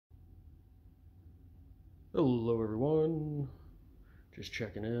Hello everyone, just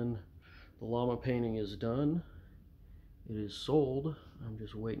checking in. The llama painting is done. It is sold. I'm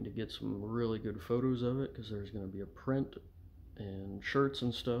just waiting to get some really good photos of it because there's going to be a print and shirts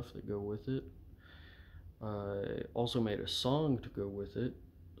and stuff that go with it. I also made a song to go with it,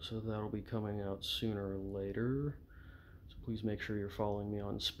 so that'll be coming out sooner or later. So please make sure you're following me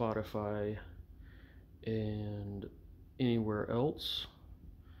on Spotify and anywhere else.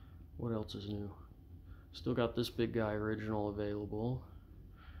 What else is new? Still got this big guy original available.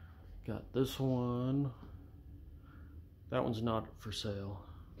 Got this one. That one's not for sale.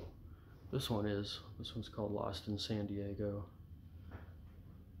 This one is. This one's called Lost in San Diego.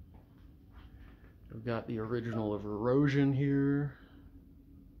 I've got the original of Erosion here.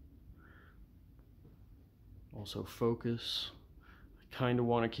 Also Focus. I kind of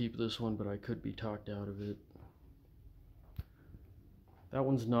want to keep this one, but I could be talked out of it. That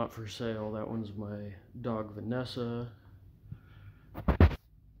one's not for sale. That one's my dog Vanessa,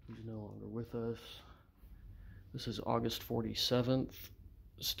 who's no longer with us. This is August 47th,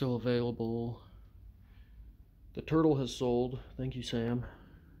 still available. The turtle has sold. Thank you, Sam.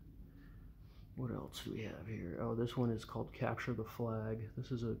 What else do we have here? Oh, this one is called Capture the Flag. This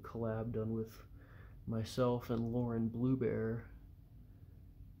is a collab done with myself and Lauren Bluebear.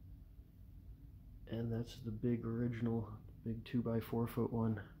 And that's the big original. Big 2x4 foot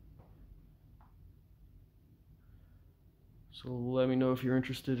one. So let me know if you're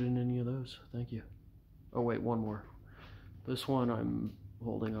interested in any of those. Thank you. Oh wait, one more. This one I'm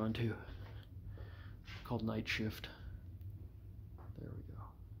holding on to, called Night Shift.